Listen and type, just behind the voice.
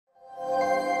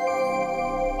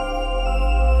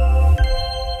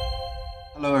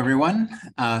everyone.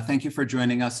 Thank you for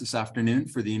joining us this afternoon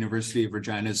for the University of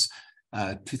Regina's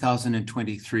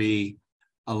 2023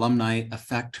 Alumni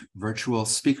Effect Virtual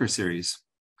Speaker Series.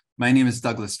 My name is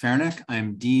Douglas Fernick.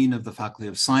 I'm Dean of the Faculty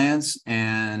of Science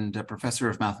and a Professor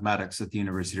of Mathematics at the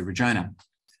University of Regina.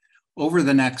 Over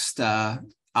the next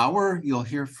hour, you'll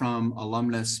hear from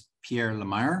alumnus Pierre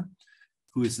Lemire,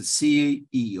 who is the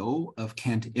CEO of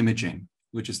Kent Imaging,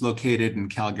 which is located in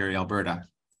Calgary, Alberta.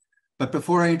 But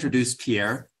before I introduce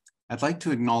Pierre, I'd like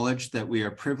to acknowledge that we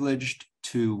are privileged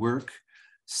to work,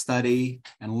 study,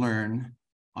 and learn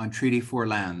on Treaty 4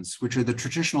 lands, which are the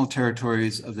traditional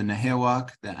territories of the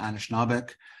Nehiyawak, the Anishinaabeg,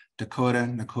 Dakota,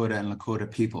 Nakota, and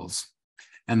Lakota peoples,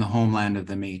 and the homeland of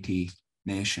the Métis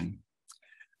Nation.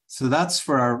 So that's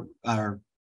for our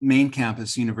main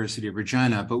campus, University of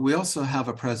Regina, but we also have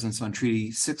a presence on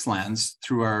Treaty 6 lands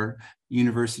through our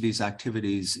university's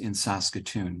activities in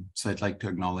Saskatoon. So I'd like to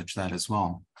acknowledge that as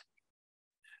well.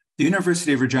 The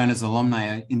University of Regina's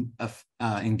Alumni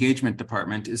Engagement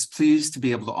Department is pleased to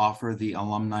be able to offer the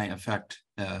Alumni Effect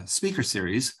speaker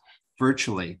series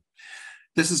virtually.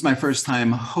 This is my first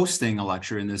time hosting a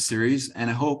lecture in this series, and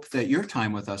I hope that your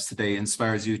time with us today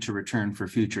inspires you to return for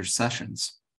future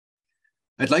sessions.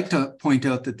 I'd like to point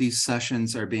out that these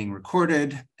sessions are being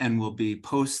recorded and will be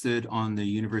posted on the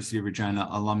University of Regina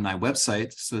alumni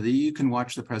website so that you can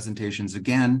watch the presentations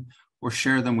again or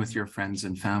share them with your friends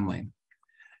and family.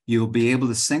 You'll be able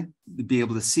to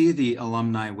see the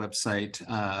alumni website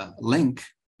link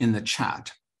in the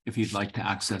chat if you'd like to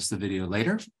access the video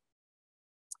later.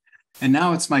 And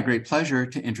now it's my great pleasure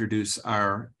to introduce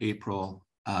our April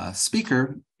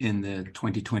speaker in the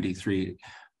 2023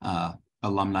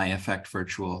 Alumni Effect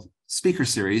Virtual Speaker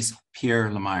Series, Pierre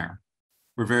Lemire.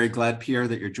 We're very glad, Pierre,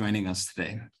 that you're joining us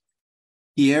today.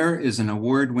 Pierre is an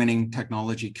award-winning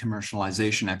technology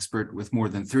commercialization expert with more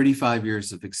than 35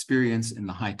 years of experience in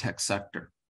the high-tech sector.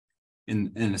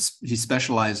 He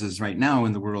specializes right now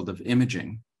in the world of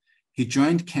imaging. He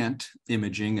joined Kent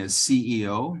Imaging as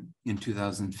CEO in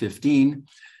 2015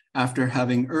 after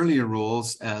having earlier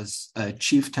roles as a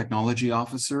Chief Technology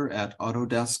Officer at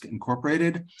Autodesk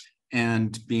Inc.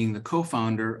 and being the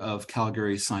co-founder of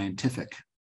Calgary Scientific.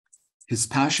 His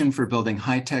passion for building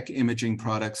high-tech imaging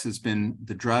products has been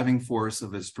the driving force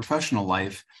of his professional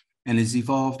life and has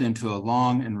evolved into a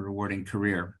long and rewarding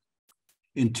career.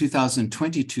 In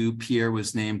 2022, Pierre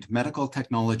was named Medical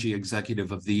Technology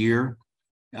Executive of the Year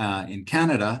in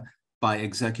Canada by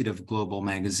Executive Global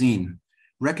magazine,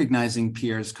 recognizing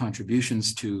Pierre's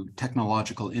contributions to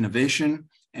technological innovation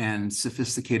and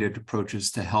sophisticated approaches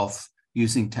to health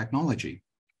using technology.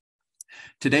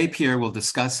 Today, Pierre will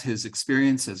discuss his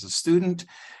experience as a student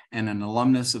and an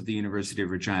alumnus of the University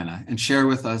of Regina and share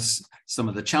with us some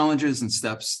of the challenges and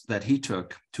steps that he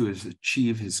took to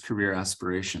achieve his career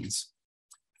aspirations.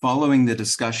 Following the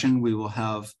discussion, we will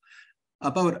have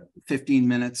about 15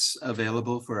 minutes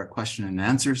available for a question and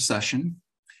answer session.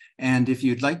 And if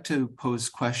you'd like to pose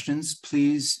questions,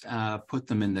 please put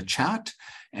them in the chat,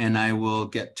 and I will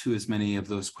get to as many of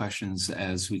those questions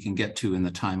as we can get to in the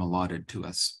time allotted to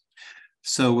us.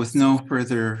 So with no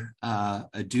further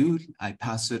ado, I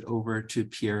pass it over to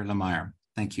Pierre Lemire.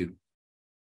 Thank you.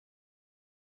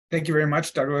 Thank you very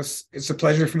much, Douglas. It's a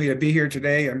pleasure for me to be here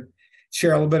today and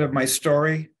share a little bit of my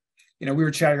story. You know, we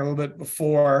were chatting a little bit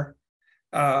before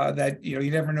that, you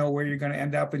never know where you're going to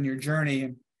end up in your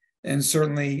journey. And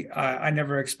certainly, I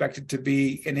never expected to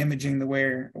be in imaging the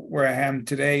way where I am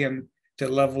today and the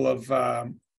level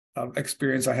of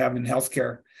experience I have in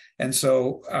healthcare. And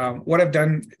so, what I've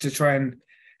done to try and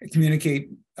communicate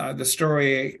the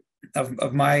story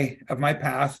of my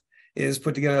path is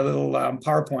put together a little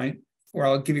PowerPoint where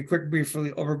I'll give you a quick, brief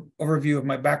overview of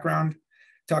my background,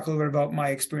 talk a little bit about my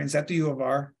experience at the U of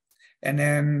R, and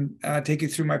then take you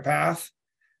through my path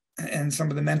and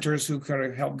some of the mentors who kind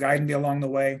of helped guide me along the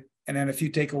way. And then a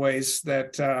few takeaways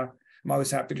that I'm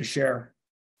always happy to share.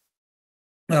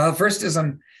 First is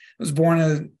I was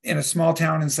born in a small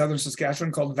town in southern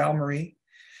Saskatchewan called Val-Marie.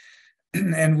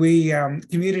 And we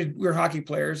commuted, we were hockey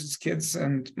players as kids,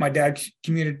 and my dad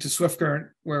commuted to Swift Current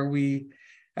where we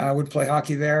would play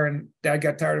hockey there. And Dad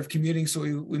got tired of commuting, so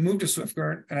we moved to Swift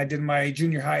Current, and I did my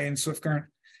junior high in Swift Current.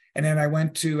 And then I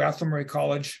went to Alumni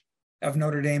College of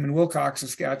Notre Dame in Wilcox,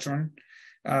 Saskatchewan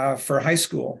for high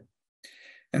school.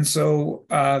 And so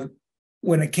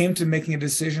when it came to making a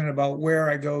decision about where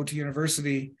I go to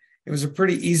university, it was a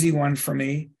pretty easy one for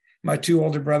me. My two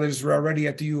older brothers were already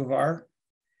at the U of R.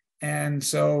 And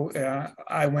so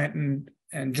I went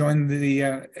and joined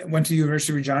went to the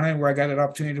University of Regina, where I got an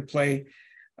opportunity to play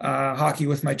hockey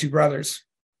with my two brothers.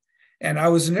 And I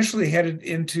was initially headed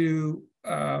into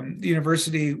the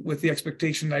university with the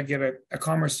expectation that I'd get a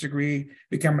commerce degree,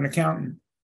 become an accountant.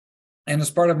 And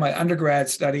as part of my undergrad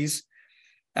studies,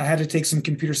 I had to take some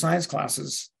computer science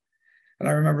classes. And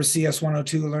I remember CS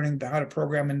 102 learning how to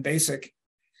program in BASIC.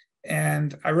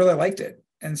 And I really liked it.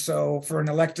 And so for an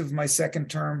elective, my second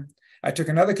term, I took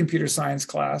another computer science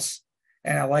class,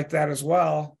 and I liked that as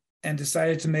well, and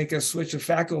decided to make a switch of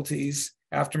faculties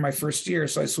after my first year.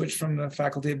 So I switched from the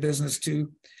Faculty of Business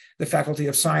to the Faculty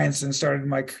of Science and started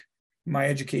my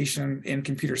education in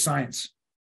computer science.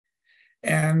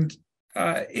 And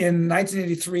in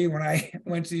 1983, when I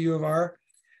went to U of R,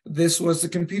 this was the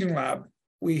computing lab.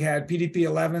 We had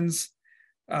PDP-11s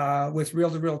with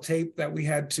reel-to-reel tape that we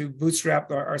had to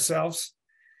bootstrap ourselves,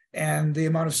 and the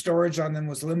amount of storage on them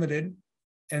was limited.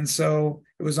 And so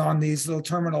it was on these little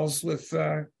terminals with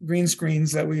green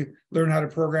screens that we learned how to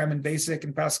program in BASIC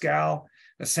and Pascal,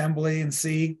 assembly and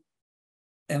C,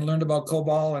 and learned about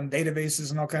COBOL and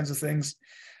databases and all kinds of things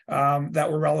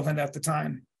that were relevant at the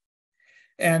time.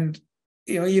 And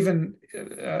even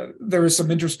there were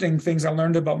some interesting things I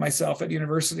learned about myself at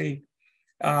university.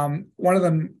 One of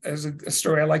them is a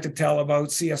story I like to tell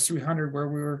about CS 300,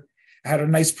 where had a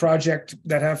nice project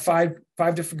that had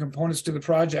five different components to the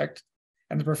project.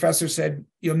 And the professor said,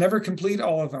 "You'll never complete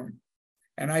all of them."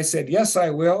 And I said, "Yes, I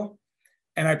will."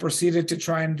 And I proceeded to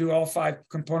try and do all 5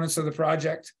 components of the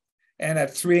project. And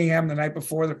at 3 a.m. the night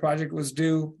before the project was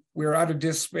due, we were out of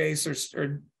disk space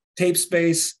or tape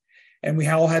space. And we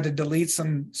all had to delete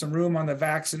some room on the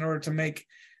VAX in order to make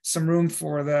some room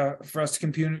for us to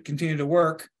continue to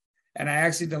work. And I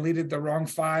actually deleted the wrong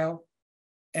file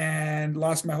and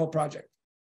lost my whole project.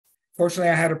 Fortunately,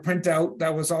 I had a printout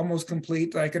that was almost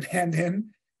complete that I could hand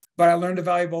in, but I learned a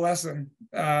valuable lesson.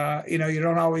 You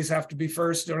don't always have to be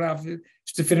first. You don't have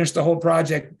to finish the whole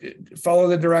project. Follow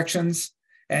the directions,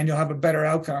 and you'll have a better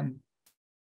outcome.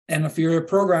 And if you're a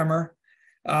programmer,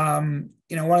 one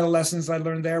of the lessons I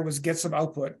learned there was get some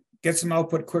output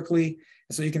quickly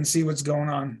so you can see what's going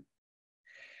on.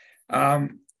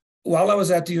 While I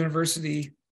was at the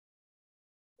university,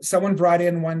 someone brought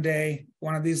in one day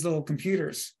one of these little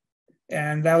computers,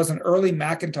 and that was an early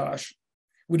Macintosh.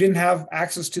 We didn't have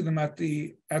access to them at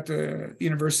the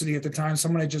university at the time.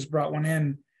 Someone had just brought one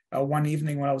in one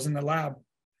evening when I was in the lab.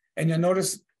 And you'll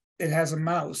notice it has a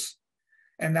mouse.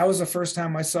 And that was the first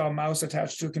time I saw a mouse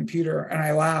attached to a computer, and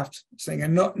I laughed,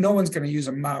 saying, no one's going to use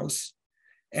a mouse.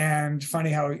 And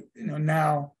funny how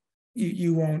now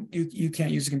you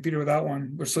can't use a computer without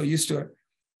one. We're so used to it.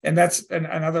 And that's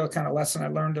another kind of lesson I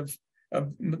learned of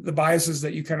the biases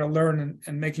that you kind of learn,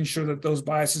 and making sure that those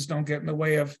biases don't get in the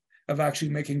way of actually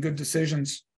making good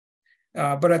decisions.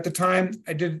 But at the time,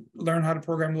 I did learn how to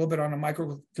program a little bit on a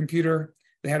microcomputer.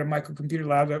 They had a microcomputer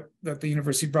lab that the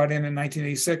university brought in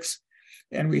 1986.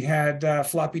 And we had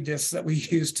floppy disks that we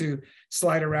used to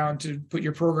slide around to put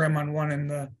your program on one and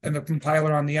the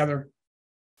compiler on the other.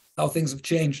 How things have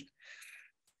changed.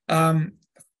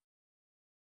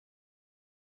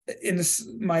 In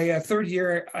my third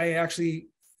year, I actually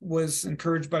was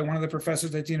encouraged by one of the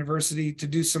professors at the university to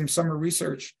do some summer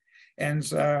research, and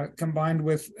combined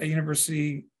with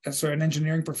an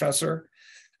engineering professor,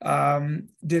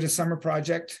 did a summer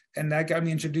project, and that got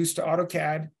me introduced to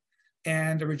AutoCAD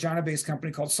and a Regina-based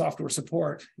company called Software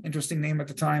Support, interesting name at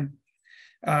the time.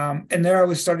 And there I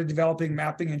was started developing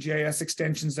mapping and GIS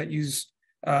extensions that use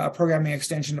a programming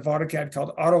extension of AutoCAD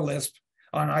called AutoLisp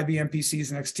on IBM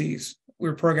PCs and XTs. We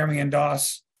were programming in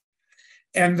DOS,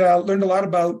 and learned a lot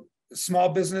about small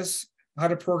business, how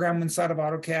to program inside of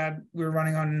AutoCAD. We were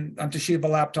running on Toshiba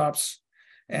laptops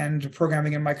and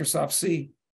programming in Microsoft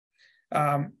C.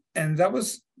 And that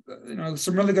was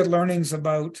some really good learnings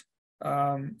about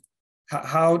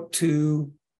how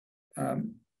to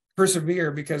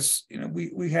persevere, because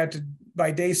we had to by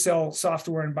day sell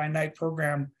software and by night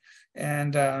program,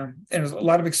 and it was a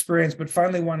lot of experience. But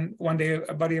finally one day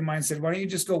a buddy of mine said, "Why don't you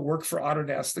just go work for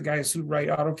Autodesk, the guys who write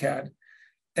AutoCAD?"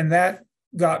 And that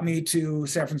got me to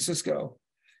San Francisco,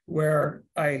 where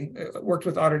I worked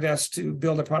with Autodesk to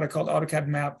build a product called AutoCAD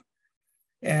Map,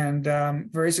 and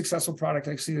very successful product.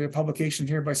 I see the publication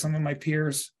here by some of my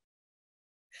peers.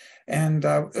 And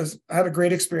I had a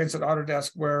great experience at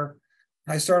Autodesk, where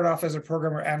I started off as a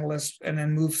programmer analyst and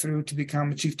then moved through to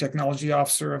become a chief technology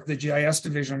officer of the GIS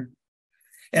division.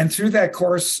 And through that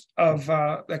course of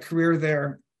that career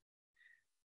there,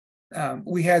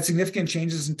 we had significant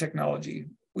changes in technology.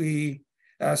 We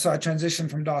saw a transition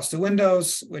from DOS to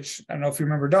Windows, which I don't know if you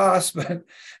remember DOS, but it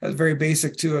was very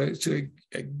basic to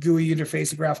a GUI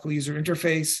interface, a graphical user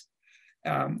interface.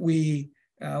 We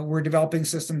were developing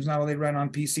systems not only ran on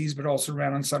PCs, but also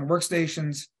ran on Sun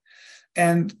workstations.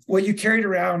 And what you carried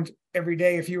around every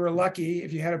day, if you were lucky,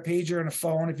 if you had a pager and a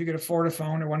phone, if you could afford a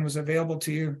phone or one was available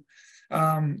to you,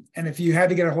 and if you had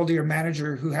to get a hold of your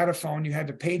manager who had a phone, you had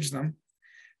to page them.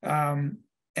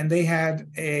 And they had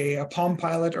a Palm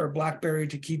Pilot or a BlackBerry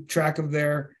to keep track of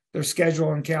their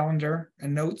schedule and calendar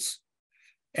and notes.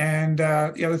 And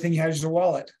the other thing you had is your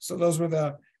wallet. So those were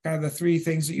the kind of the three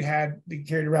things that you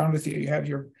carried around with you. You had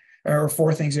or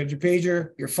four things. You had your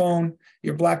pager, your phone,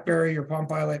 your BlackBerry, your Palm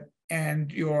Pilot,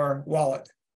 and your wallet.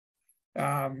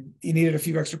 You needed a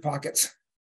few extra pockets.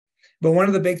 But one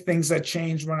of the big things that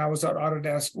changed when I was at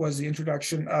Autodesk was the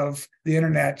introduction of the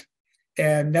internet.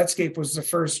 And Netscape was the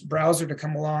first browser to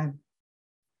come along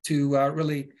to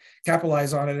really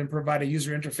capitalize on it and provide a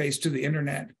user interface to the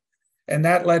internet. And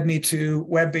that led me to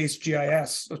web-based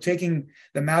GIS. So taking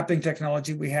the mapping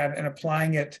technology we had and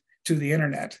applying it to the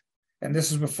internet. And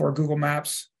this is before Google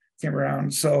Maps came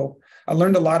around. So I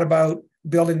learned a lot about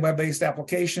building web-based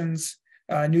applications,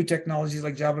 new technologies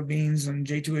like Java Beans and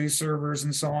J2A servers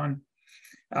and so on.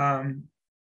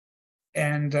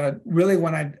 Really,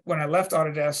 when I left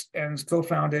Autodesk and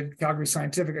co-founded Calgary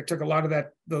Scientific, I took a lot of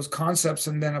those concepts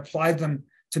and then applied them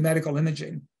to medical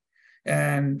imaging.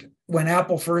 And when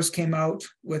Apple first came out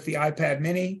with the iPad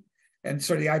Mini and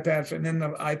the iPad and then the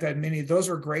iPad Mini, those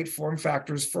were great form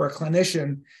factors for a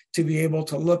clinician to be able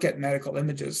to look at medical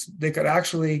images. They could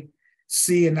actually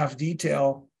see enough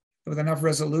detail with enough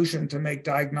resolution to make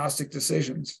diagnostic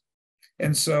decisions.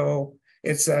 And so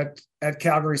it's at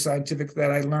Calgary Scientific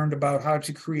that I learned about how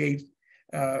to create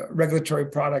regulatory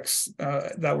products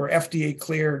that were FDA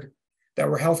cleared, that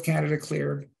were Health Canada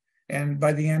cleared. And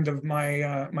by the end of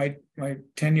my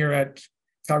tenure at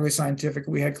Calgary Scientific,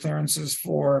 we had clearances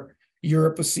for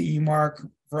Europe, a CE mark,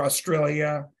 for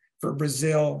Australia, for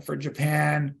Brazil, for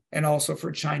Japan, and also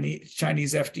for Chinese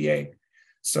FDA.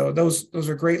 So those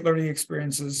are great learning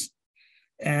experiences,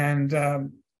 and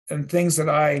things that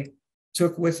I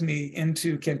took with me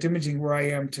into Kent Imaging, where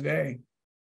I am today.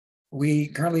 We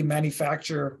currently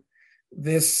manufacture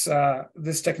this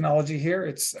technology here.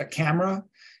 It's a camera.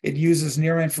 It uses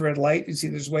near-infrared light. You see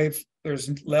there's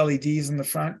LEDs in the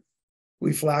front.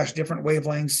 We flash different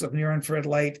wavelengths of near-infrared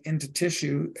light into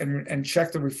tissue and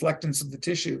check the reflectance of the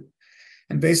tissue.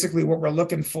 And basically what we're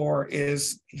looking for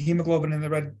is hemoglobin in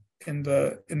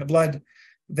the blood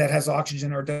that has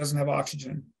oxygen or doesn't have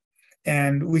oxygen.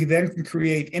 And we then can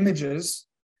create images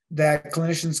that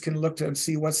clinicians can look to and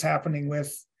see what's happening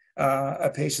with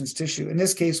a patient's tissue. In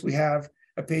this case, we have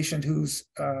a patient who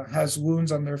has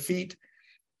wounds on their feet,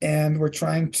 and we're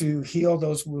trying to heal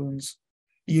those wounds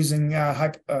using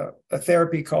a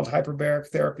therapy called hyperbaric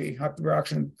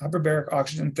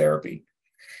oxygen therapy.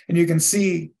 And you can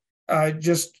see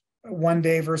just one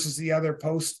day versus the other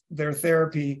post their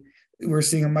therapy, we're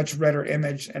seeing a much redder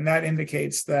image, and that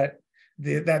indicates that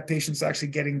that patient's actually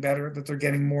getting better, that they're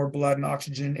getting more blood and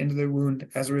oxygen into the wound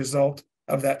as a result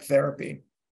of that therapy.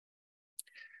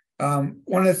 One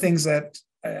of the things that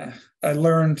I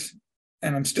learned,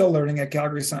 and I'm still learning at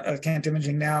Calgary Kent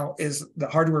Imaging now, is the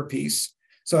hardware piece.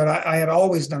 So I had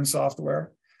always done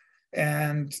software,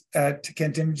 and at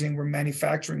Kent Imaging, we're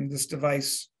manufacturing this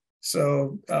device.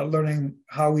 So learning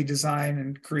how we design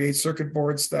and create circuit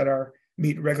boards that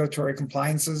meet regulatory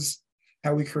compliances,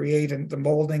 how we create and the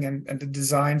molding and the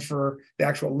design for the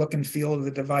actual look and feel of the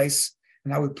device,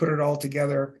 and how we put it all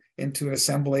together into an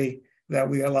assembly that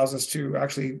allows us to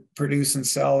actually produce and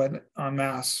sell it en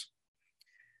masse.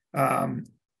 And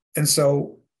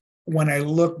so when I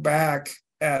look back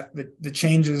at the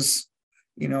changes,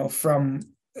 from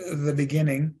the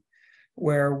beginning,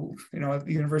 where, at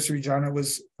the University of Regina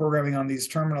was programming on these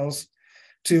terminals,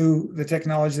 to the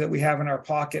technology that we have in our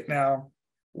pocket now,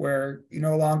 where you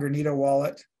no longer need a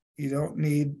wallet. You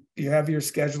have your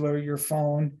scheduler, your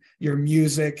phone, your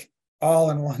music,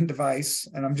 all in one device.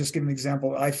 And I'm just giving an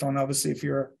example of iPhone. Obviously, if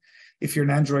you're an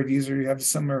Android user, you have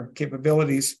similar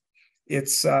capabilities.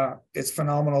 It's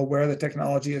phenomenal where the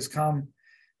technology has come.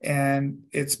 And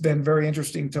it's been very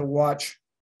interesting to watch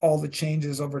all the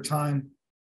changes over time,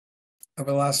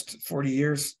 over the last 40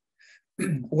 years.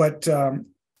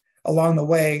 Along the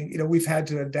way, we've had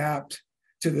to adapt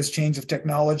to this change of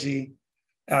technology,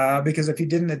 because if you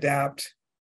didn't adapt,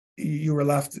 you were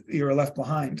left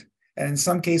behind. And in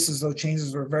some cases, those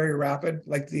changes were very rapid,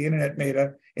 like the internet made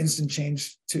an instant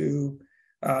change to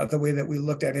the way that we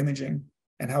looked at imaging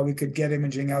and how we could get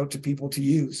imaging out to people to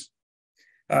use.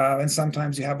 And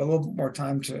sometimes you have a little bit more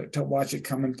time to watch it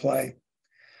come and play.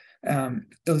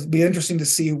 It'll be interesting to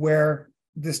see where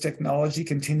this technology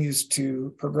continues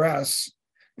to progress.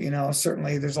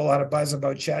 Certainly there's a lot of buzz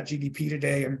about ChatGPT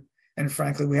today, and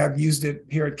frankly, we have used it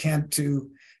here at Kent to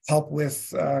help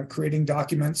with creating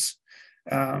documents.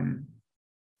 And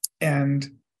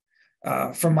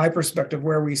from my perspective,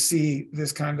 where we see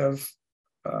this kind of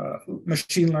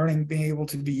machine learning being able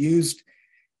to be used,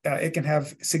 it can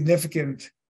have significant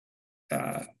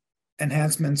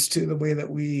enhancements to the way that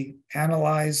we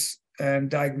analyze and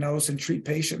diagnose and treat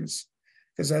patients.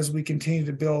 Because as we continue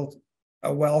to build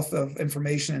a wealth of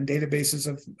information and databases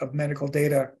of medical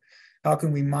data, how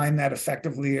can we mine that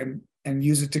effectively and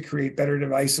use it to create better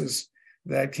devices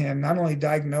that can not only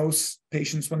diagnose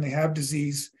patients when they have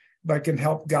disease, but can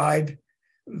help guide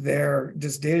their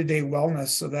just day-to-day wellness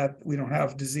so that we don't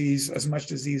have as much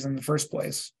disease in the first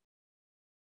place.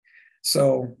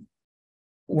 So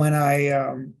when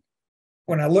I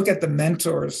look at the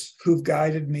mentors who've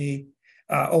guided me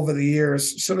over the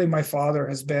years, certainly my father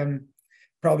has been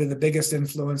probably the biggest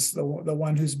influence, the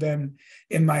one who's been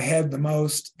in my head the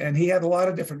most. And he had a lot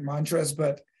of different mantras,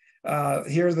 but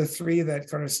here are the three that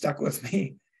kind of stuck with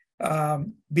me.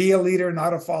 Be a leader,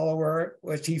 not a follower,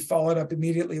 which he followed up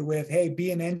immediately with, hey,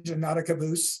 be an engine, not a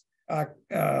caboose.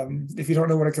 If you don't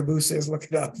know what a caboose is, look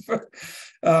it up.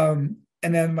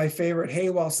 And then my favorite, hay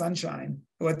while sunshine.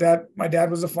 My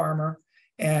dad was a farmer.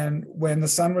 And when the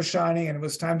sun was shining and it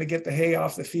was time to get the hay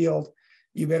off the field,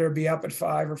 you better be up at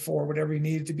 5 or 4, whatever you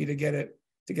needed to be to get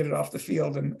it off the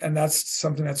field. And that's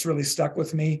something that's really stuck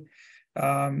with me.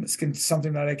 It's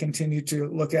something that I continue to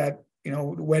look at,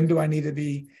 when do I need to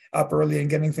be up early and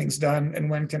getting things done? And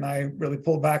when can I really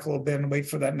pull back a little bit and wait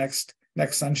for that next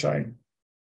sunshine?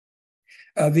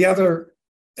 The other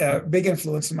big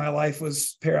influence in my life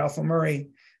was Pierre Lemire,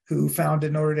 who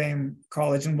founded Notre Dame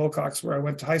College in Wilcox, where I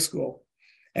went to high school.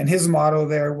 And his motto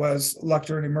there was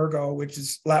Luctor and Emergo, which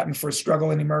is Latin for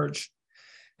struggle and emerge.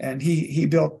 And he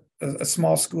built a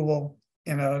small school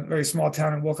in a very small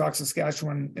town in Wilcox,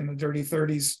 Saskatchewan in the dirty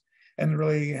 30s, and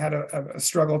really had a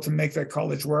struggle to make that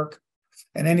college work.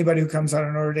 And anybody who comes out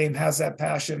of Notre Dame has that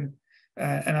passion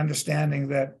and understanding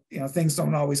that things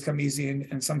don't always come easy,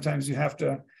 and sometimes you have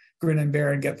to grin and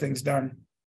bear and get things done.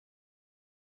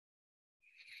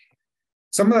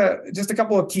 Just a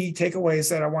couple of key takeaways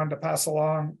that I wanted to pass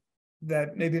along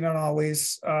that maybe not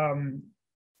always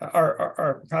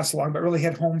are passed along, but really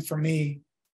hit home for me.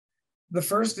 The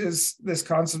first is this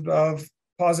concept of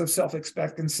positive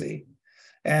self-expectancy.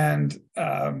 And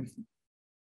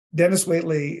Dennis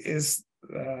Waitley is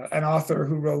an author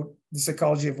who wrote The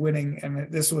Psychology of Winning. And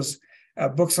this was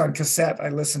books on cassette I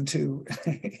listened to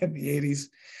in the 80s.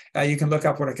 You can look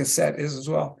up what a cassette is as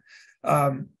well.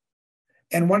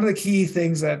 And one of the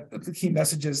key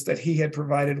messages that he had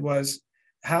provided was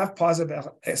have positive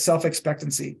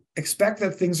self-expectancy. Expect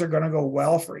that things are going to go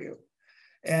well for you.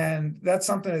 And that's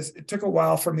something it took a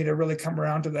while for me to really come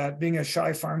around to that. Being a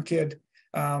shy farm kid,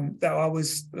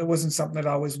 it wasn't something that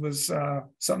always was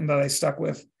something that I stuck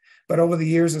with. But over the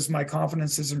years, as my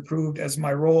confidence has improved, as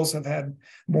my roles have had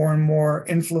more and more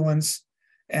influence,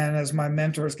 and as my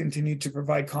mentors continued to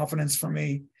provide confidence for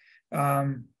me,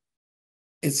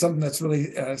 it's something that's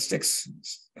really sticks.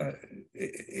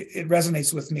 It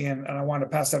resonates with me, and I want to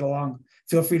pass that along.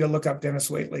 Feel free to look up Dennis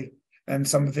Waitley and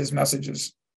some of his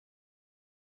messages.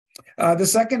 The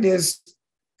second is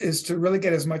to really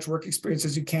get as much work experience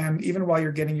as you can, even while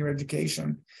you're getting your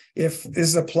education. If this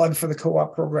is a plug for the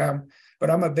co-op program, but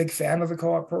I'm a big fan of the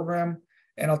co-op program,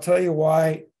 and I'll tell you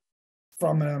why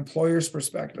from an employer's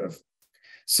perspective.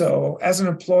 So as an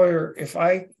employer, if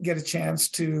I get a chance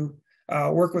to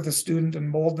work with a student and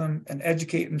mold them and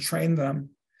educate and train them,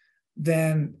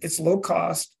 then it's low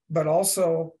cost, but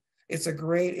also it's a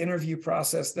great interview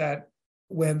process that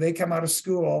when they come out of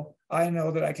school, I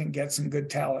know that I can get some good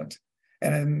talent.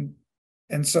 And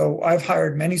so I've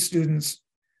hired many students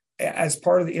as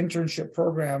part of the internship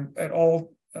program at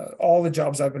all the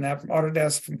jobs I've been at, from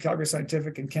Autodesk, from Calgary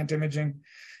Scientific, and Kent Imaging.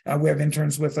 We have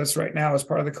interns with us right now as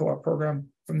part of the co-op program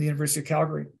from the University of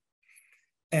Calgary.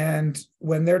 And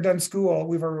when they're done school,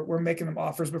 we're making them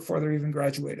offers before they're even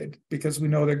graduated, because we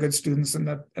know they're good students and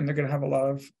they're going to have a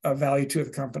lot of value to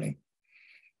the company.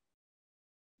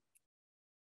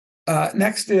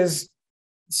 Next is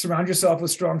surround yourself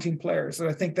with strong team players. And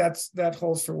I think that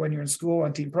holds for when you're in school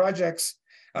on team projects,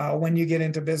 when you get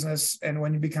into business, and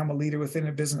when you become a leader within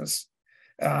a business.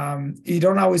 You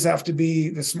don't always have to be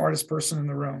the smartest person in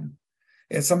the room.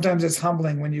 Sometimes it's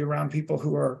humbling when you're around people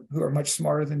who are much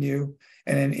smarter than you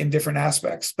and in different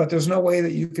aspects, but there's no way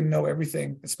that you can know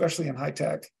everything, especially in high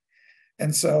tech.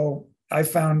 And so I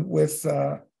found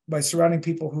by surrounding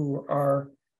people who are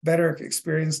better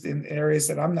experienced in areas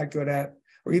that I'm not good at,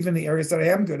 or even the areas that I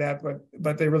am good at,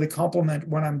 but they really complement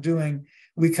what I'm doing,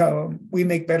 we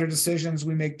make better decisions,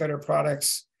 we make better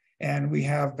products, and we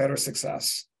have better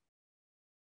success.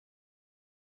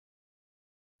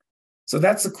 So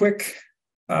that's a quick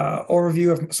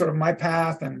overview of sort of my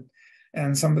path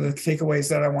and some of the takeaways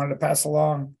that I wanted to pass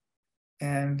along.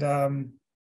 And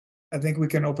I think we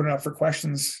can open it up for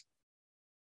questions.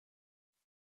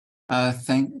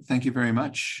 Thank you very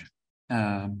much.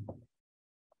 That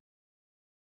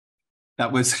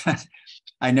was,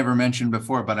 I never mentioned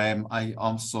before, but I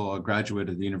also a graduate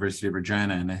of the University of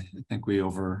Regina, and I think we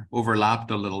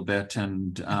overlapped a little bit.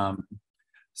 And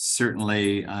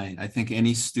certainly, I think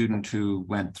any student who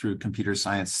went through Computer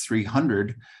Science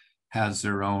 300 has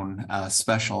their own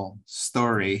special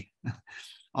story.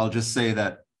 I'll just say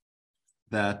that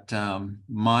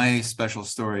my special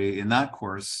story in that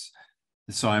course.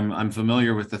 So I'm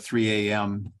familiar with the 3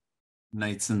 a.m.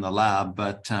 nights in the lab,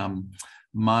 but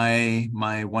my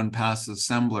one pass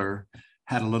assembler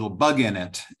had a little bug in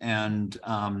it, and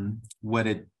what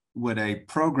I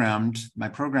programmed, my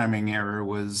programming error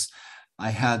was I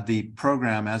had the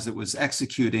program as it was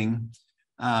executing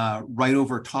right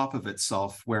over top of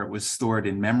itself where it was stored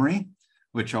in memory,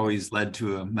 which always led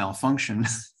to a malfunction.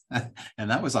 And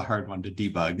that was a hard one to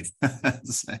debug.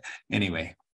 So,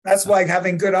 anyway. That's why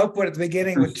having good output at the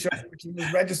beginning would show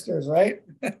Regina's registers, right?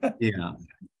 Yeah.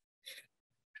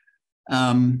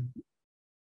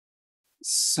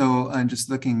 So I'm just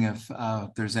looking if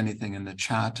there's anything in the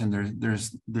chat, and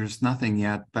there's nothing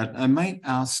yet, but I might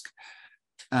ask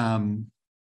a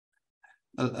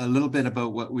little bit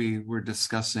about what we were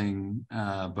discussing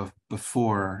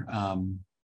before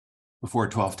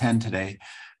 12:10 today.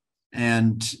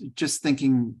 And just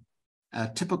thinking, a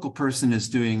typical person is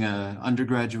doing an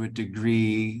undergraduate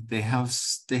degree. They have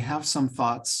some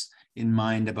thoughts in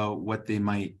mind about what they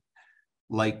might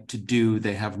like to do.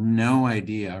 They have no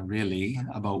idea really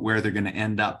about where they're going to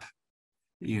end up,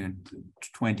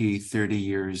 20, 30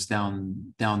 years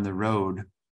down the road.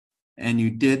 And you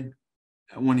did,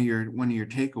 one of your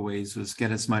takeaways was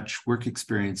get as much work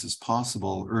experience as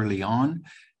possible early on.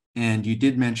 And you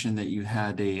did mention that you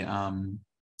had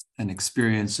an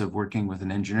experience of working with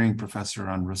an engineering professor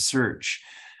on research.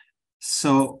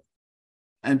 So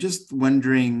I'm just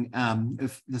wondering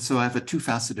so I have a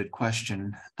two-faceted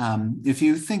question. If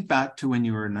you think back to when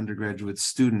you were an undergraduate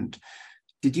student,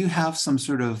 did you have some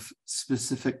sort of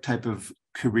specific type of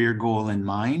career goal in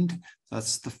mind?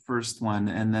 That's the first one.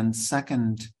 And then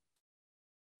second,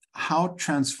 how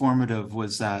transformative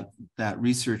was that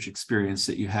research experience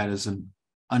that you had as an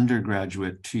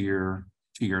undergraduate to your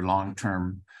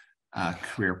long-term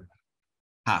career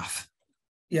path?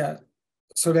 Yeah.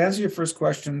 So to answer your first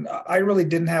question, I really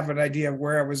didn't have an idea of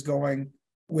where I was going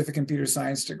with a computer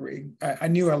science degree. I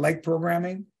knew I liked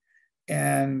programming,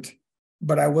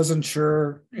 but I wasn't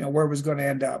sure, where it was going to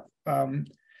end up.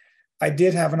 I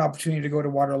did have an opportunity to go to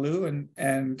Waterloo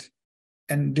and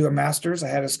do a master's. I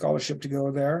had a scholarship to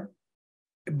go there.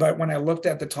 But when I looked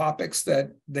at the topics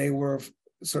that they were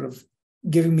sort of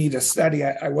giving me to study,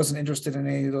 I wasn't interested in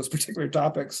any of those particular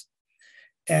topics.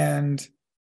 And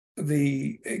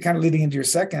the kind of leading into your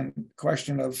second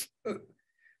question of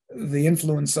the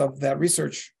influence of that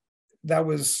research, that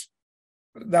was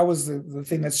the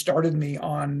thing that started me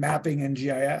on mapping and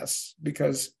GIS,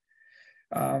 because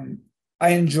I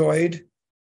enjoyed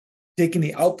taking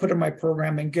the output of my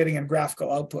program and getting a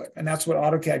graphical output. And that's what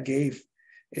AutoCAD gave,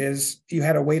 is you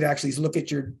had a way to actually look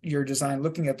at your design,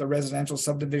 looking at the residential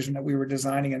subdivision that we were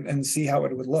designing and see how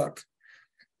it would look.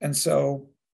 And so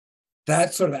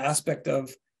that sort of aspect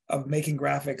of making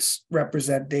graphics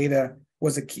represent data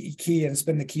was a key, and it's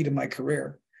been the key to my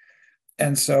career.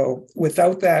 And so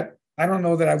without that, I don't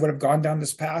know that I would have gone down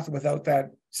this path without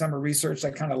that summer research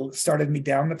that kind of started me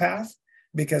down the path,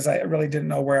 because I really didn't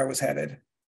know where I was headed.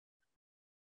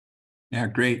 Yeah,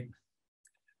 great.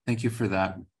 Thank you for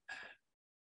that.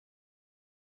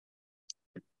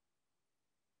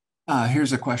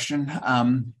 Here's a question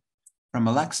from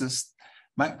Alexis.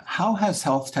 How has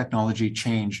health technology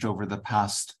changed over the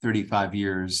past 35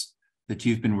 years that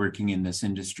you've been working in this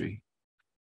industry?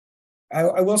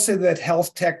 I will say that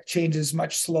health tech changes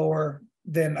much slower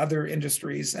than other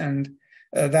industries. And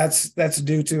that's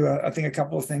due to, I think, a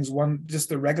couple of things. One, just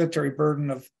the regulatory burden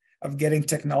of getting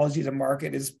technology to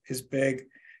market is big.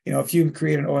 If you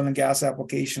create an oil and gas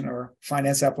application or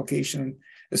finance application,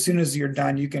 as soon as you're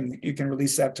done, you can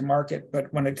release that to market.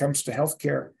 But when it comes to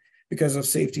healthcare, because of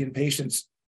safety and patients,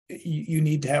 you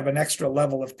need to have an extra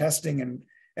level of testing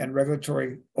and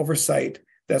regulatory oversight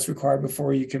that's required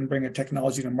before you can bring a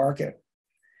technology to market.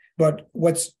 But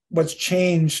what's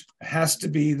changed has to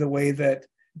be the way that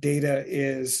data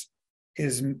is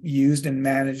used and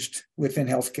managed within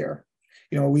healthcare.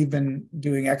 We've been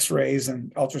doing X-rays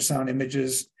and ultrasound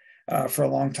images for a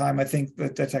long time. I think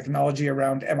that the technology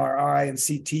around MRI and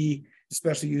CT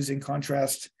especially using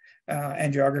contrast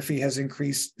angiography, has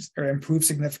increased or improved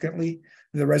significantly.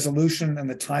 The resolution and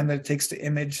the time that it takes to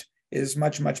image is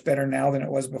much, much better now than it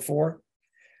was before.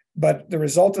 But the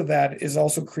result of that is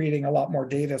also creating a lot more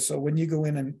data. So when you go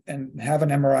in and have an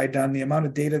MRI done, the amount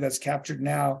of data that's captured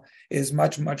now is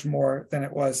much, much more than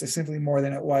it was, simply more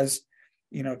than it was,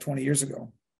 20 years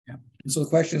ago. Yeah. And so the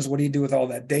question is, what do you do with all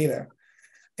that data?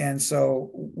 And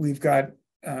so we've got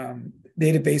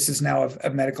databases now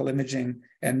of medical imaging,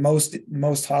 and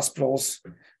most hospitals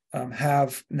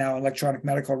have now electronic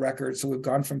medical records. So we've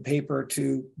gone from paper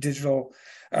to digital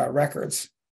records.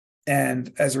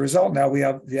 And as a result, now we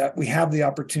have the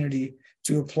opportunity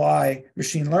to apply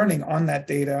machine learning on that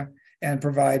data and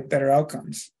provide better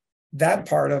outcomes. That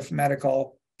part of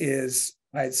medical is,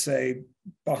 I'd say,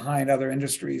 behind other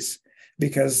industries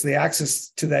because the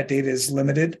access to that data is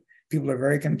limited. People are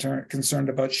very concerned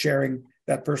about sharing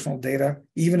that personal data,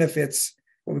 even if it's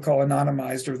what we call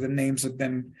anonymized or the names have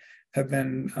been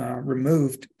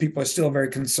removed. People are still very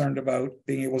concerned about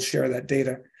being able to share that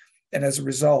data. And as a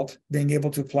result, being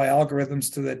able to apply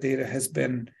algorithms to that data has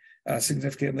been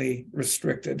significantly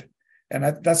restricted. And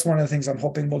that's one of the things I'm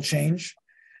hoping will change.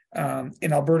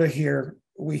 In Alberta here,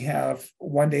 we have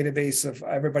one database of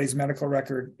everybody's medical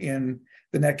record in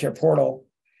the Netcare portal.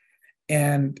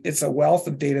 And it's a wealth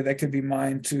of data that could be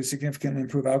mined to significantly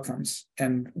improve outcomes.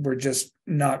 And we're just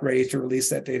not ready to release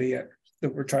that data yet.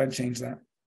 That we're trying to change that.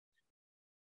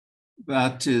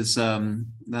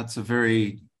 That's a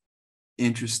very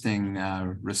interesting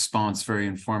response, very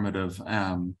informative.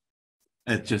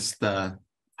 It just how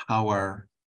our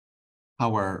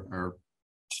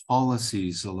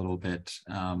policies a little bit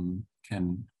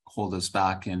can hold us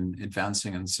back in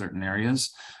advancing in certain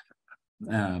areas.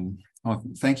 Well,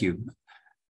 thank you.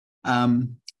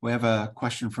 We have a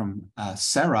question from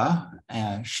Sarah.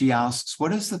 She asks,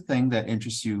 "What is the thing that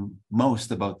interests you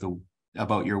most about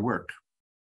your work?"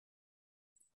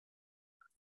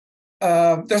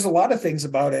 There's a lot of things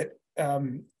about it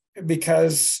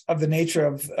because of the nature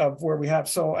of where we have.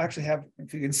 So I actually have,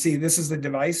 if you can see, this is the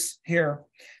device here.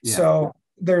 Yeah. So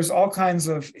there's all kinds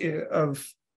of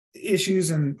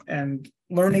issues and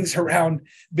learnings around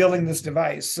building this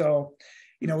device. So,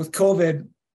 with COVID,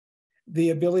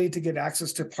 the ability to get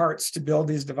access to parts to build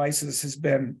these devices has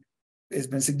been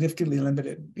significantly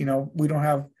limited. We don't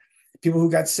have people who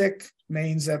got sick,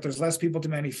 means that there's less people to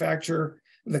manufacture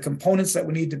the components that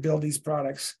we need to build these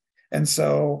products. And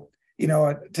so,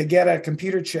 to get a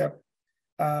computer chip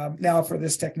now for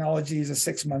this technology is a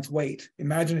 6-month wait.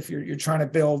 Imagine if you're trying to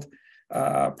build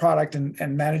a product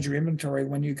and manage your inventory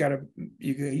when you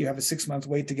have a 6-month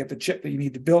wait to get the chip that you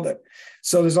need to build it.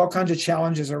 So there's all kinds of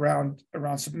challenges around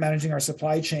managing our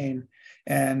supply chain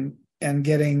and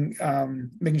getting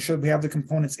making sure that we have the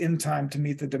components in time to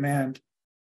meet the demand.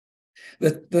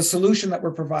 The solution that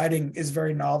we're providing is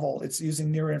very novel. It's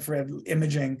using near-infrared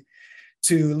imaging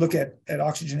to look at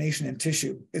oxygenation in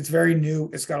tissue. It's very new.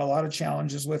 It's got a lot of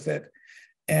challenges with it.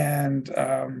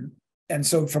 And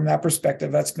so from that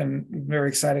perspective, that's been very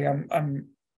exciting. I don't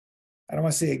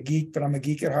want to say a geek, but I'm a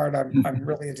geek at heart. I'm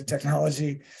really into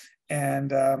technology.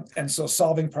 And so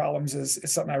solving problems is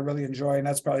something I really enjoy. And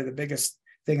that's probably the biggest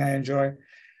thing I enjoy.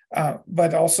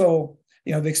 But also,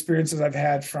 the experiences I've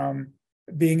had from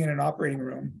being in an operating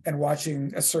room and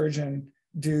watching a surgeon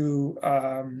do,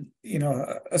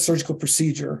 a surgical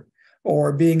procedure,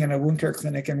 or being in a wound care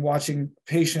clinic and watching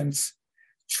patients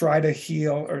try to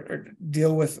heal or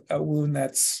deal with a wound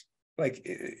that's like,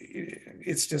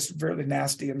 it's just really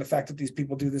nasty. And the fact that these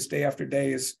people do this day after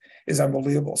day is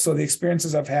unbelievable. So the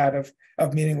experiences I've had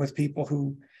of meeting with people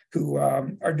who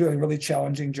are doing really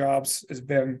challenging jobs has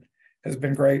been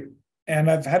great.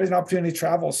 And I've had an opportunity to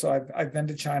travel. So I've been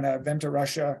to China, I've been to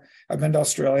Russia, I've been to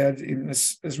Australia, even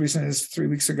as recent as 3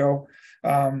 weeks ago.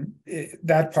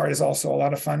 That part is also a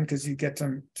lot of fun because you get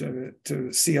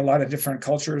to see a lot of different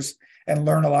cultures and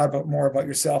learn a lot more about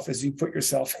yourself as you put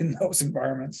yourself in those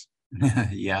environments.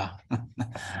 Yeah.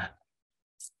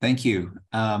 Thank you.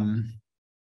 The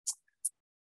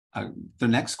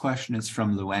next question is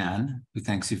from Luann, who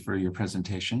thanks you for your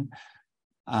presentation.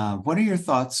 What are your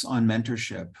thoughts on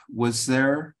mentorship? Was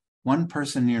there one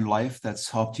person in your life that's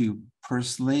helped you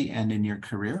personally and in your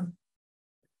career?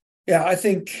 Yeah, I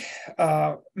think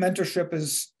mentorship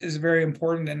is very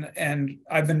important, and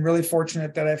I've been really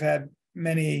fortunate that I've had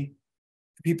many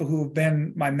people who have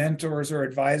been my mentors or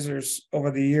advisors over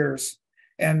the years.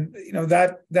 And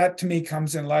that to me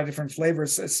comes in a lot of different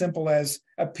flavors, as simple as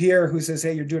a peer who says,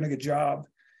 "Hey, you're doing a good job,"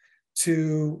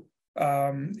 to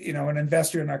an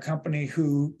investor in our company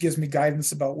who gives me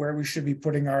guidance about where we should be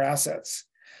putting our assets.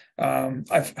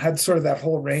 I've had sort of that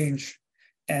whole range.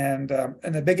 And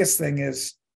the biggest thing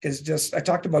is just, I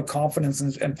talked about confidence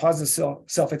and positive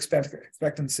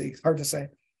self-expectancy. Hard to say,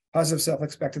 positive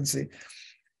self-expectancy.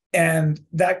 And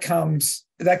that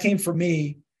came for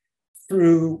me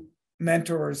through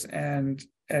mentors and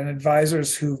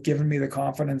advisors who've given me the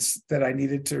confidence that I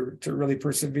needed to really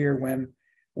persevere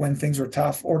when things were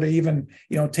tough, or to even,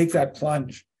 take that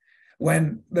plunge.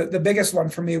 When the biggest one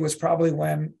for me was probably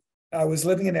when I was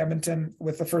living in Edmonton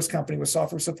with the first company with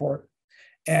software support,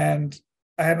 and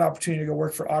I had an opportunity to go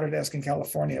work for Autodesk in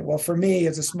California. Well, for me,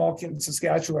 as a small kid in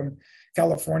Saskatchewan,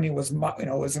 California was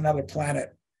another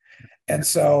planet. And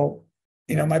so,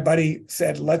 my buddy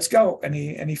said, "Let's go," and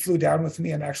he flew down with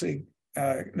me and actually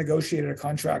negotiated a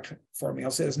contract for me.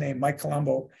 I'll say his name, Mike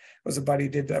Colombo, was a buddy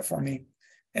who did that for me,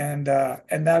 and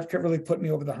that could really put me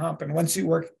over the hump. And once you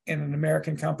work in an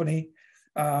American company,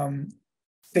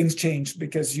 things change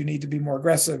because you need to be more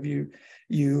aggressive. You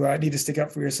need to stick up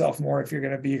for yourself more if you're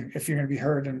going to be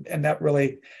heard, and that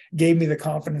really gave me the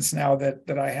confidence now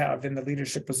that I have in the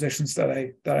leadership positions that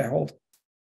I hold.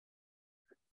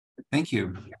 Thank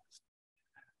you.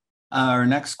 Our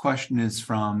next question is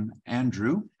from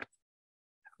Andrew,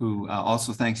 who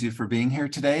also thanks you for being here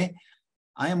today.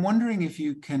 I am wondering if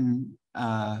you can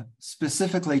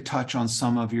specifically touch on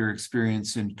some of your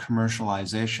experience in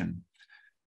commercialization.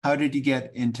 How did you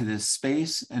get into this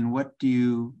space, and what do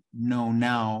you know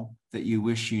now that you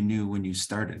wish you knew when you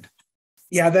started?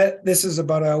 Yeah, this is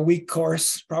about a week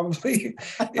course, probably,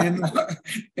 in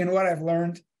what I've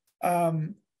learned.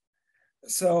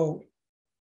 So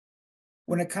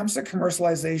when it comes to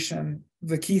commercialization,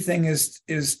 the key thing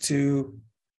is to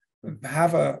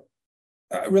have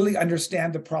really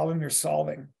understand the problem you're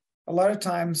solving. A lot of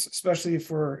times, especially if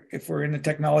we're in the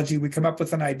technology, we come up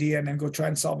with an idea and then go try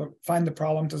and find the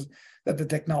problem that the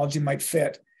technology might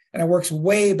fit. And it works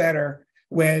way better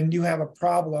when you have a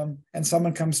problem and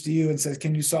someone comes to you and says,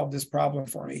 "Can you solve this problem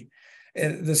for me?"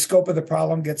 The scope of the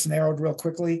problem gets narrowed real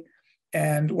quickly,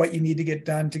 and what you need to get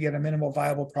done to get a minimal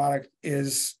viable product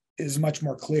is much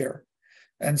more clear.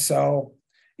 And so,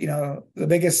 the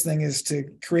biggest thing is to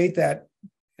create that,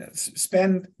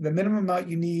 spend the minimum amount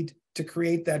you need to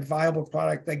create that viable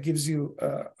product that gives you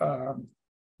a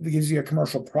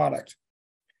commercial product.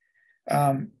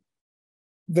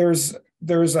 There's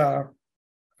a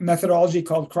methodology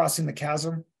called Crossing the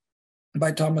Chasm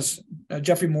by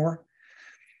Jeffrey Moore,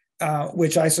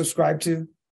 which I subscribe to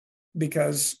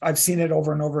because I've seen it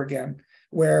over and over again,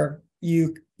 where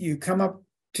you come up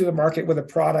to the market with a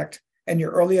product and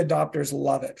your early adopters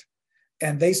love it,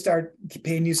 and they start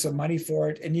paying you some money for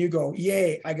it, and you go,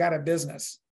 "Yay, I got a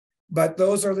business." But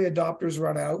those early adopters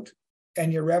run out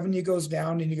and your revenue goes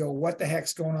down, and you go, "What the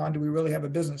heck's going on? Do we really have a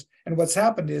business?" And what's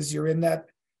happened is you're in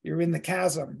the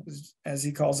chasm, as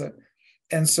he calls it.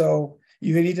 And so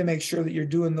you need to make sure that you're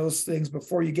doing those things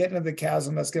before you get into the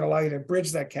chasm. That's going to allow you to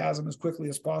bridge that chasm as quickly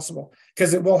as possible,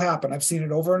 because it will happen. I've seen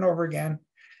it over and over again.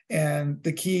 And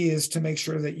the key is to make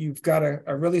sure that you've got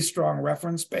a really strong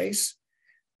reference base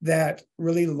that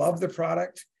really love the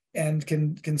product and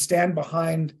can stand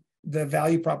behind the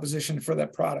value proposition for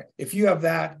that product. If you have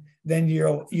that, then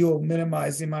you'll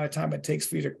minimize the amount of time it takes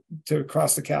for you to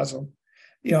cross the chasm.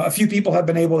 A few people have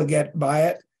been able to get by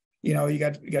it. You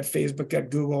got Facebook, you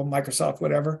got Google, Microsoft,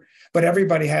 whatever, but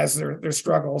everybody has their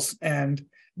struggles, and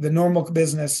the normal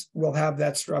business will have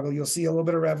that struggle. You'll see a little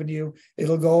bit of revenue,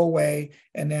 it'll go away.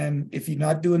 And then if you're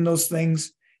not doing those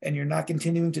things and you're not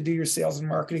continuing to do your sales and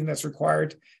marketing that's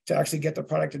required to actually get the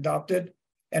product adopted,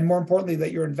 and more importantly,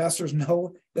 that your investors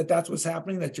know that that's what's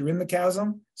happening, that you're in the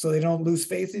chasm, so they don't lose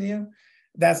faith in you,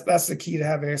 that's the key to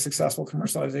having a successful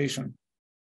commercialization.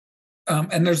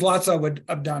 And there's lots I would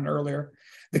have done earlier.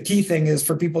 The key thing is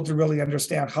for people to really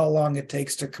understand how long it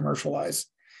takes to commercialize.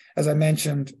 As I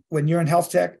mentioned, when you're in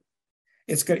health tech,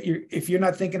 it's good. If you're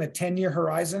not thinking a 10-year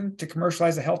horizon to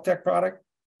commercialize a health tech product,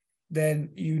 then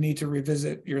you need to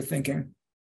revisit your thinking.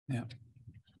 Yeah.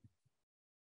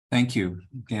 Thank you.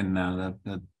 Again,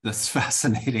 that's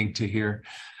fascinating to hear.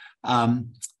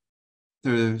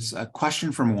 There's a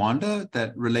question from Wanda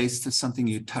that relates to something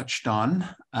you touched on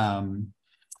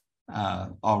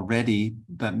already,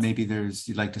 but maybe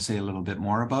you'd like to say a little bit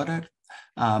more about it.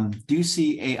 Do you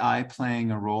see AI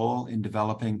playing a role in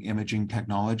developing imaging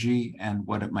technology and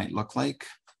what it might look like?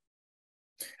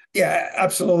 Yeah,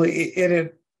 absolutely.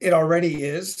 It already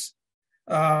is.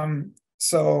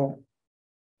 So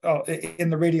in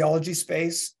the radiology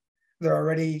space, there are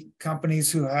already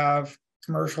companies who have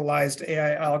commercialized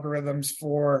AI algorithms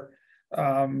for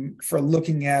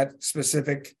looking at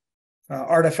specific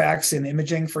artifacts in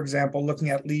imaging. For example,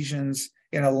 looking at lesions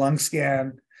in a lung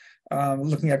scan,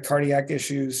 looking at cardiac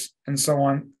issues and so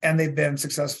on. And they've been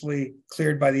successfully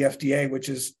cleared by the FDA, which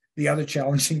is the other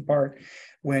challenging part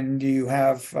when you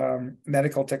have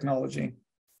medical technology.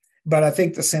 But I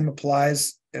think the same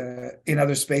applies in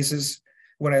other spaces.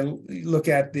 When I look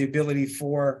at the ability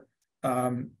for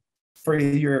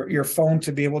your phone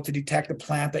to be able to detect a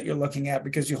plant that you're looking at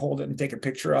because you hold it and take a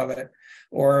picture of it,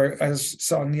 or as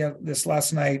saw this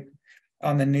last night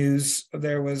on the news,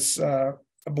 there was a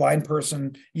blind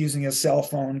person using a cell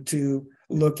phone to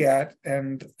look at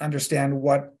and understand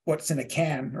what's in a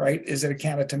can, right? Is it a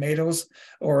can of tomatoes,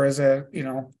 or is it,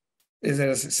 is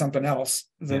it something else?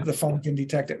 The phone can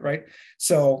detect it, right?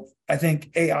 So I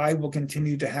think AI will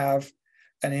continue to have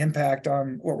an impact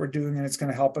on what we're doing, and it's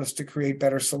going to help us to create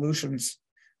better solutions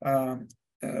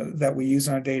that we use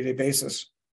on a day-to-day basis.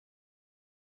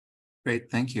 Great,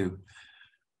 thank you.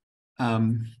 I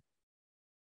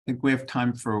think we have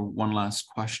time for one last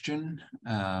question.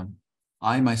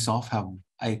 I myself have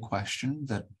a question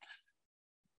that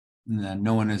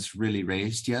no one has really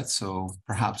raised yet, so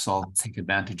perhaps I'll take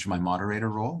advantage of my moderator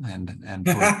role and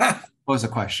pose a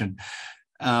question.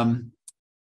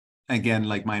 Again,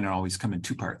 like mine are always come in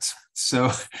two parts.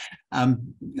 So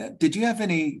did you have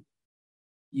any,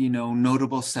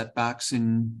 notable setbacks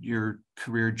in your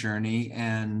career journey?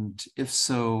 And if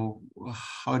so,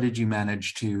 how did you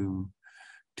manage to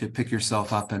pick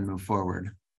yourself up and move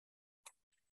forward?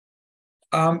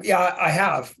 Yeah, I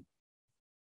have.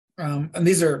 And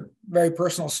these are very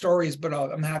personal stories, but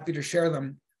I'm happy to share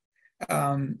them.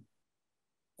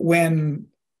 When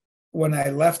I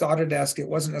left Autodesk, it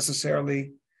wasn't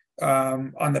necessarily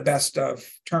on the best of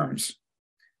terms,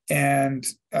 and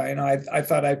I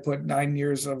thought I put 9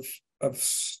 years of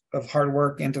hard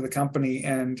work into the company,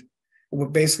 and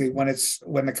basically when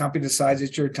the company decides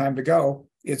it's your time to go,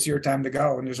 it's your time to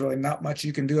go, and there's really not much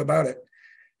you can do about it.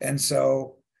 And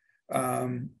so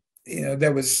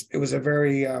it was a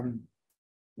very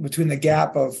between the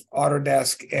gap of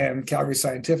Autodesk and Calgary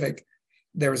Scientific,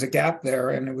 there was a gap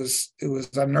there, and it was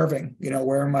unnerving.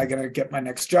 Where am I going to get my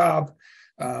next job?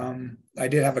 I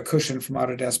did have a cushion from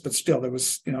Autodesk, but still there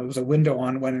was a window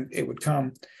on when it would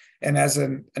come. And as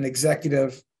an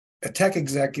executive, a tech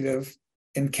executive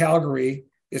in Calgary,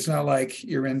 it's not like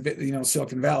you're in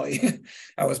Silicon Valley.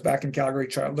 I was back in Calgary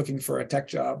looking for a tech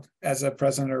job as a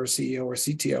president or a CEO or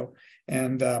CTO.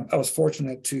 And I was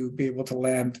fortunate to be able to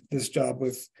land this job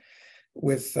with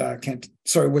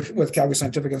Calgary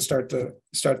Scientific and start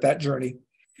that journey.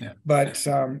 Yeah. But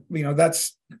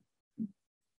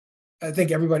I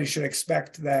think everybody should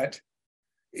expect that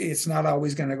it's not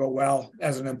always going to go well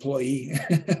as an employee,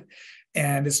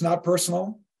 and it's not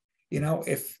personal.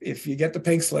 If you get the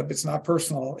pink slip, it's not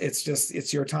personal.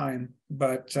 It's your time.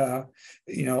 But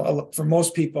for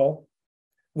most people,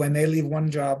 when they leave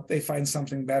one job, they find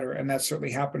something better, and that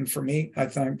certainly happened for me. I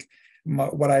think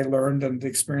what I learned and the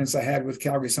experience I had with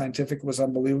Calgary Scientific was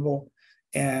unbelievable,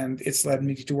 and it's led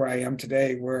me to where I am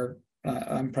today, where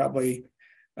I'm probably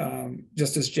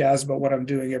just as jazzed about what I'm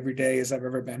doing every day as I've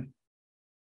ever been.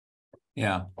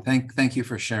 Yeah, thank you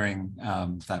for sharing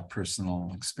that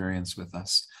personal experience with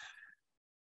us.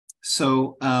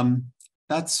 So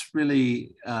that's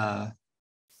really the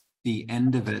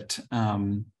end of it.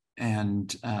 And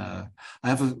I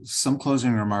have some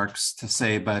closing remarks to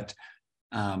say, but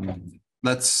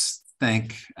let's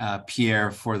thank Pierre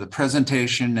for the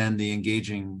presentation and the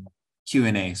engaging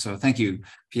Q&A. So thank you,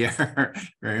 Pierre,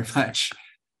 very much.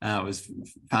 It was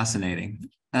fascinating.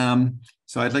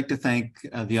 So I'd like to thank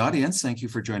the audience. Thank you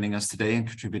for joining us today and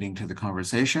contributing to the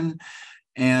conversation.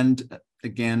 And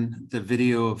again, the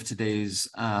video of today's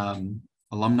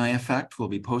Alumni Effect will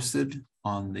be posted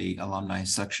on the alumni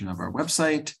section of our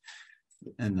website.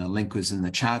 And the link was in the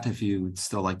chat if you would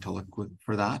still like to look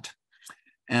for that.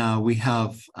 We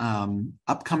have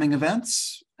upcoming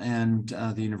events, and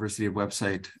the University of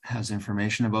website has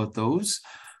information about those.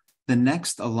 The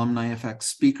next Alumni Effect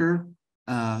speaker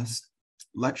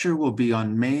lecture will be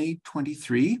on May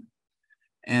 23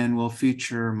 and will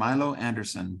feature Milo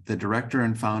Anderson, the director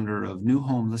and founder of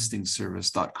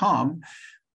newhomelistingservice.com,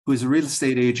 who is a real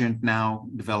estate agent now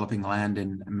developing land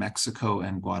in Mexico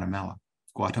and Guatemala.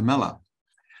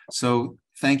 So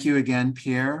thank you again,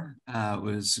 Pierre. It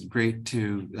was great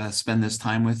to spend this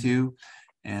time with you.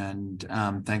 And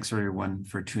thanks everyone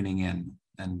for tuning in.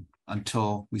 And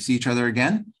until we see each other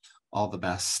again, all the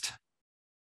best.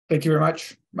 Thank you very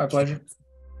much. My pleasure.